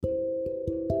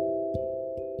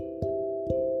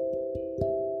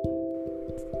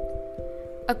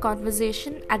A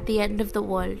Conversation at the End of the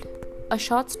World. A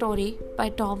short story by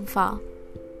Tom Farr.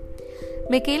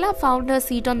 Michaela found her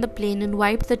seat on the plane and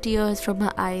wiped the tears from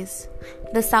her eyes.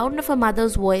 The sound of her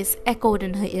mother's voice echoed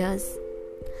in her ears.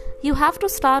 "You have to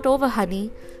start over, honey.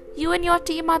 You and your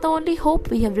team are the only hope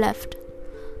we have left."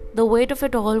 The weight of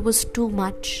it all was too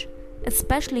much,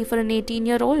 especially for an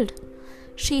 18-year-old.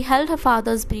 She held her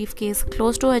father's briefcase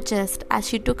close to her chest as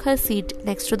she took her seat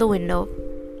next to the window.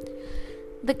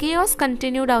 The chaos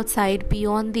continued outside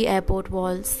beyond the airport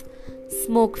walls.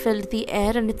 Smoke filled the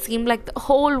air and it seemed like the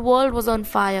whole world was on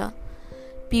fire.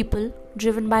 People,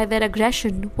 driven by their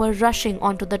aggression, were rushing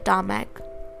onto the tarmac.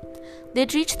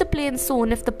 They'd reach the plane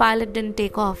soon if the pilot didn't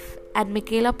take off, and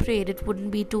Michaela prayed it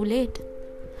wouldn't be too late.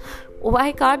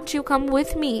 "Why can't you come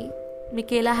with me?"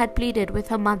 Michaela had pleaded with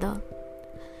her mother.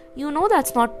 "You know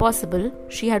that's not possible,"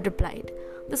 she had replied.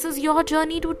 "This is your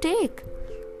journey to take."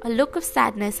 A look of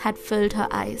sadness had filled her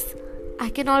eyes. "I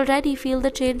can already feel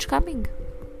the change coming."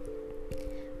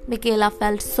 Michaela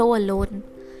felt so alone.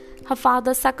 Her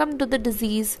father succumbed to the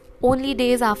disease only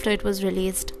days after it was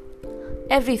released.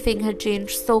 Everything had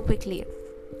changed so quickly,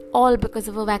 all because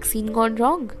of a vaccine gone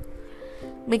wrong.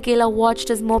 Michaela watched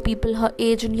as more people her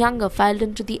age and younger filed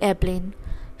into the airplane.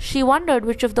 She wondered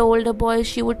which of the older boys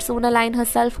she would soon align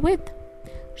herself with.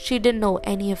 She didn't know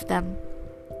any of them.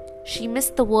 She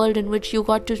missed the world in which you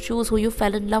got to choose who you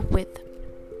fell in love with.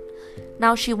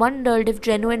 Now she wondered if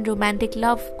genuine romantic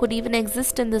love could even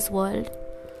exist in this world.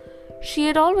 She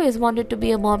had always wanted to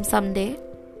be a mom someday,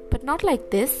 but not like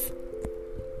this.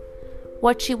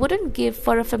 What she wouldn't give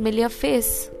for a familiar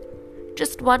face,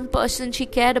 just one person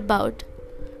she cared about.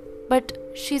 But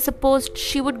she supposed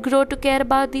she would grow to care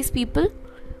about these people,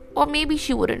 or maybe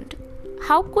she wouldn't.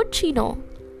 How could she know?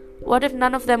 What if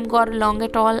none of them got along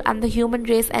at all and the human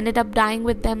race ended up dying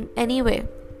with them anyway?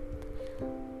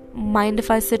 "Mind if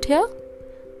I sit here?"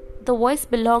 The voice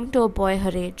belonged to a boy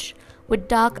her age, with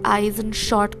dark eyes and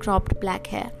short cropped black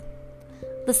hair.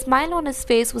 The smile on his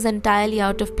face was entirely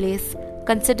out of place,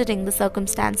 considering the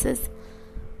circumstances.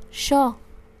 "Sure,"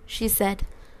 she said,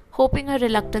 hoping her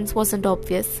reluctance wasn't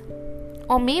obvious.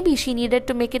 Or maybe she needed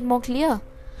to make it more clear.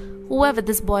 Whoever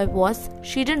this boy was,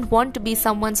 she didn't want to be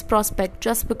someone's prospect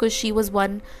just because she was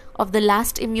one of the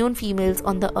last immune females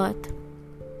on the earth.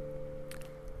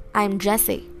 "I'm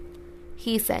Jessie,"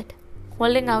 he said,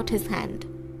 holding out his hand.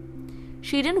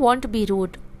 She didn't want to be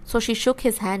rude, so she shook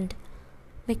his hand.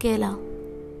 "Michaela."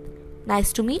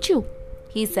 "Nice to meet you,"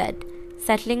 he said,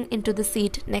 settling into the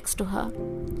seat next to her.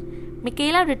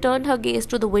 Michaela returned her gaze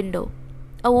to the window.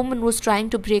 A woman was trying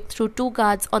to break through two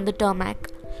guards on the tarmac.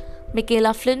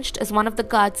 Michaela flinched as one of the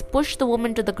guards pushed the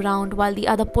woman to the ground while the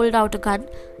other pulled out a gun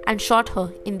and shot her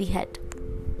in the head.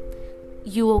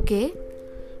 "You okay?"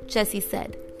 Jessie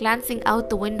said, glancing out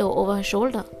the window over her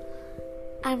shoulder.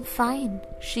 "I'm fine,"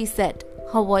 she said,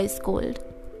 her voice cold.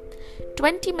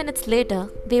 20 minutes later,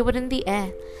 they were in the air,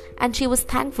 and she was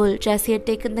thankful Jessie had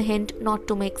taken the hint not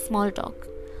to make small talk.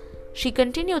 She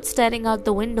continued staring out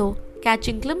the window,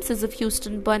 catching glimpses of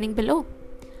Houston burning below.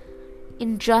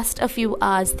 In just a few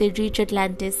hours, they'd reach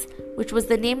Atlantis, which was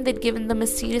the name they'd given the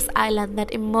mysterious island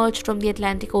that emerged from the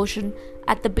Atlantic Ocean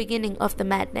at the beginning of the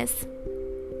madness.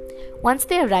 Once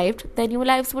they arrived, their new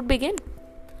lives would begin.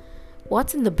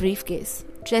 "What's in the briefcase?"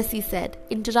 Jessie said,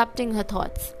 interrupting her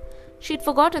thoughts. She'd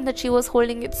forgotten that she was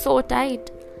holding it so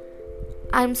tight.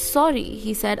 "I'm sorry,"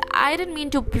 he said. "I didn't mean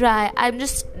to pry. I'm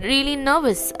just really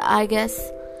nervous, I guess."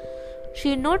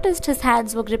 She noticed his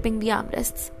hands were gripping the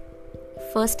armrests.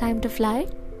 "First time to fly?"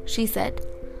 she said.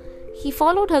 He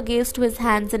followed her gaze to his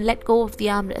hands and let go of the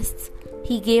armrests.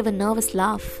 He gave a nervous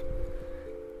laugh.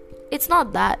 "It's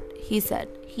not that," he said.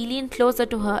 He leaned closer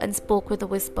to her and spoke with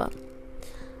a whisper.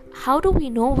 "How do we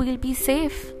know we'll be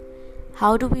safe?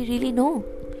 How do we really know?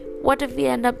 What if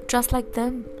we end up just like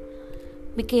them?"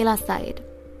 Michaela sighed.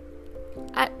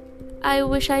 I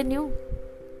wish I knew."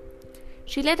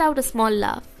 She let out a small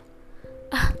laugh.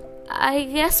 "I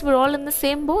guess we're all in the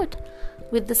same boat,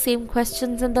 with the same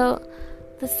questions and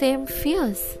the same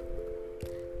fears."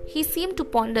 He seemed to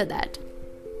ponder that.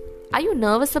 "Are you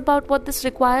nervous about what this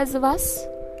requires of us?"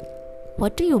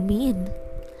 "What do you mean?"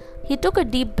 He took a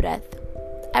deep breath.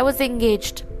 "I was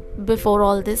engaged before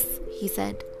all this," he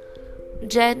said.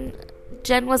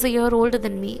 Jen was a year older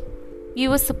than me. We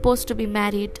were supposed to be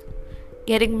married.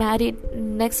 Getting married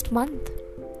next month."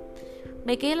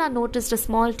 Michaela noticed a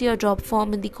small teardrop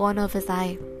form in the corner of his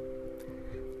eye.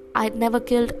 "I'd never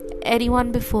killed anyone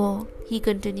before," he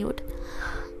continued.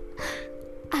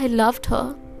 "I loved her.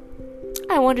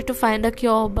 I wanted to find a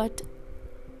cure, but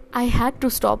I had to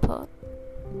stop her.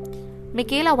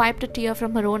 Michaela wiped a tear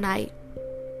from her own eye.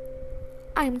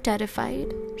 "I'm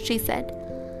terrified," she said.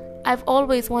 "I've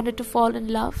always wanted to fall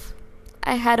in love.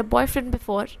 I had a boyfriend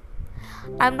before.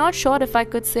 I'm not sure if I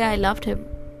could say I loved him,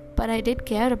 but I did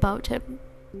care about him."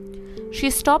 She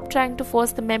stopped trying to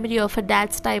force the memory of her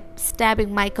dad's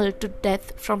stabbing Michael to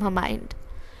death from her mind.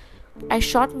 "I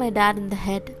shot my dad in the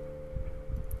head.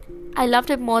 I loved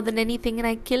him more than anything, and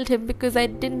I killed him because I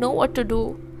didn't know what to do."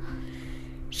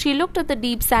 She looked at the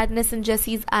deep sadness in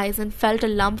Jessie's eyes and felt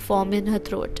a lump form in her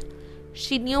throat.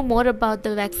 She knew more about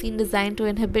the vaccine designed to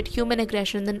inhibit human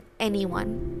aggression than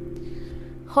anyone.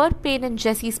 Her pain and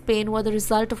Jessie's pain were the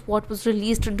result of what was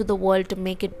released into the world to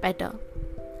make it better.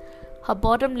 Her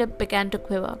bottom lip began to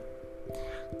quiver.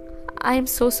 "I am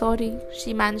so sorry,"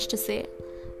 she managed to say.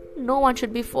 "No one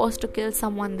should be forced to kill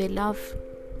someone they love."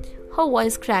 Her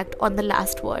voice cracked on the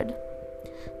last word.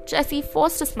 Jessie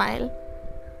forced a smile.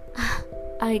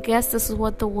 "I guess this is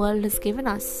what the world has given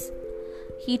us."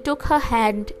 He took her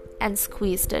hand and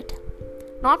squeezed it.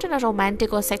 Not in a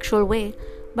romantic or sexual way,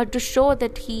 but to show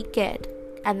that he cared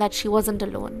and that she wasn't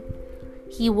alone.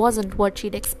 He wasn't what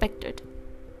she'd expected.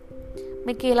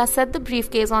 Michaela set the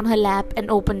briefcase on her lap and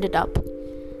opened it up.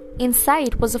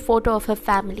 Inside was a photo of her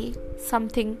family,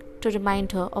 something to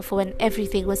remind her of when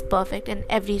everything was perfect and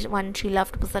everyone she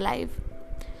loved was alive.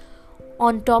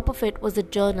 On top of it was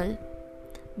a journal.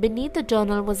 Beneath the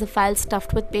journal was a file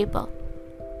stuffed with paper.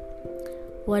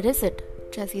 "What is it?"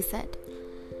 Jessie said.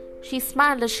 She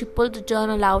smiled as she pulled the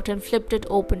journal out and flipped it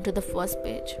open to the first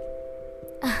page.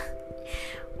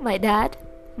 My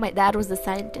dad was a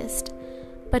scientist,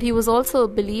 but he was also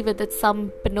a believer that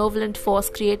some benevolent force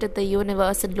created the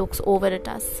universe and looks over at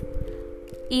us.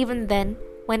 Even then,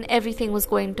 when everything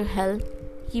was going to hell,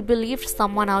 he believed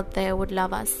someone out there would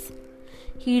love us.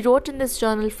 He wrote in this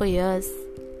journal for years,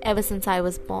 ever since I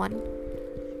was born.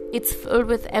 It's filled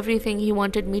with everything he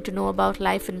wanted me to know about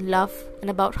life and love and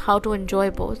about how to enjoy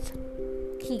both.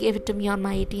 He gave it to me on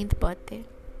my 18th birthday.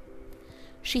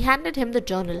 She handed him the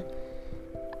journal.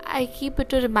 "I keep it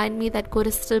to remind me that good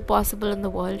is still possible in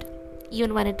the world,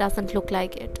 even when it doesn't look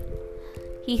like it."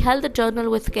 He held the journal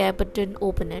with care but didn't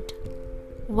open it.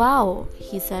 "Wow,"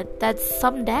 he said, "that's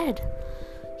some dad."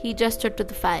 He gestured to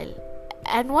the file.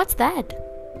 "And what's that?"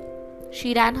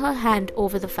 She ran her hand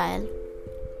over the file.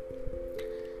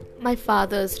 "My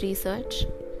father's research.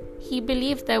 He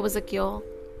believed there was a cure.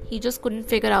 He just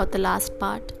couldn't figure out the last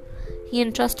part. He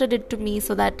entrusted it to me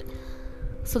so that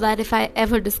if I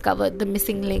ever discovered the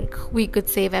missing link, we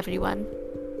could save everyone."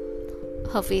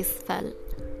 Her face fell.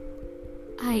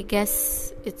 "I guess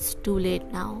it's too late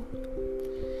now."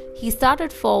 He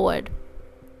started forward.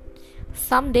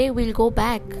 "Someday we'll go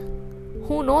back.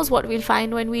 Who knows what we'll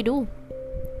find when we do?"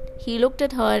 He looked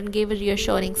at her and gave a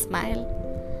reassuring smile.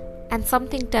 "And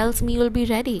something tells me you'll be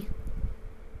ready."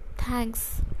 "Thanks,"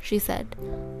 she said.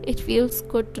 "It feels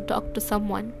good to talk to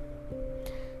someone."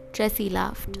 Jessie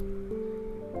laughed.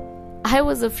 "I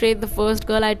was afraid the first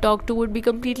girl I talked to would be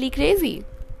completely crazy."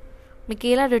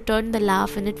 Michaela returned the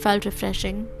laugh and it felt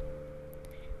refreshing.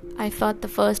 "I thought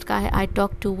the first guy I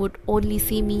talked to would only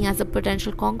see me as a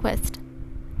potential conquest."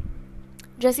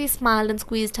 Jessie smiled and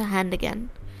squeezed her hand again.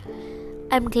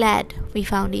 "I'm glad we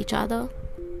found each other."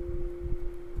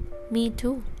 "Me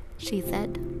too," she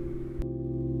said.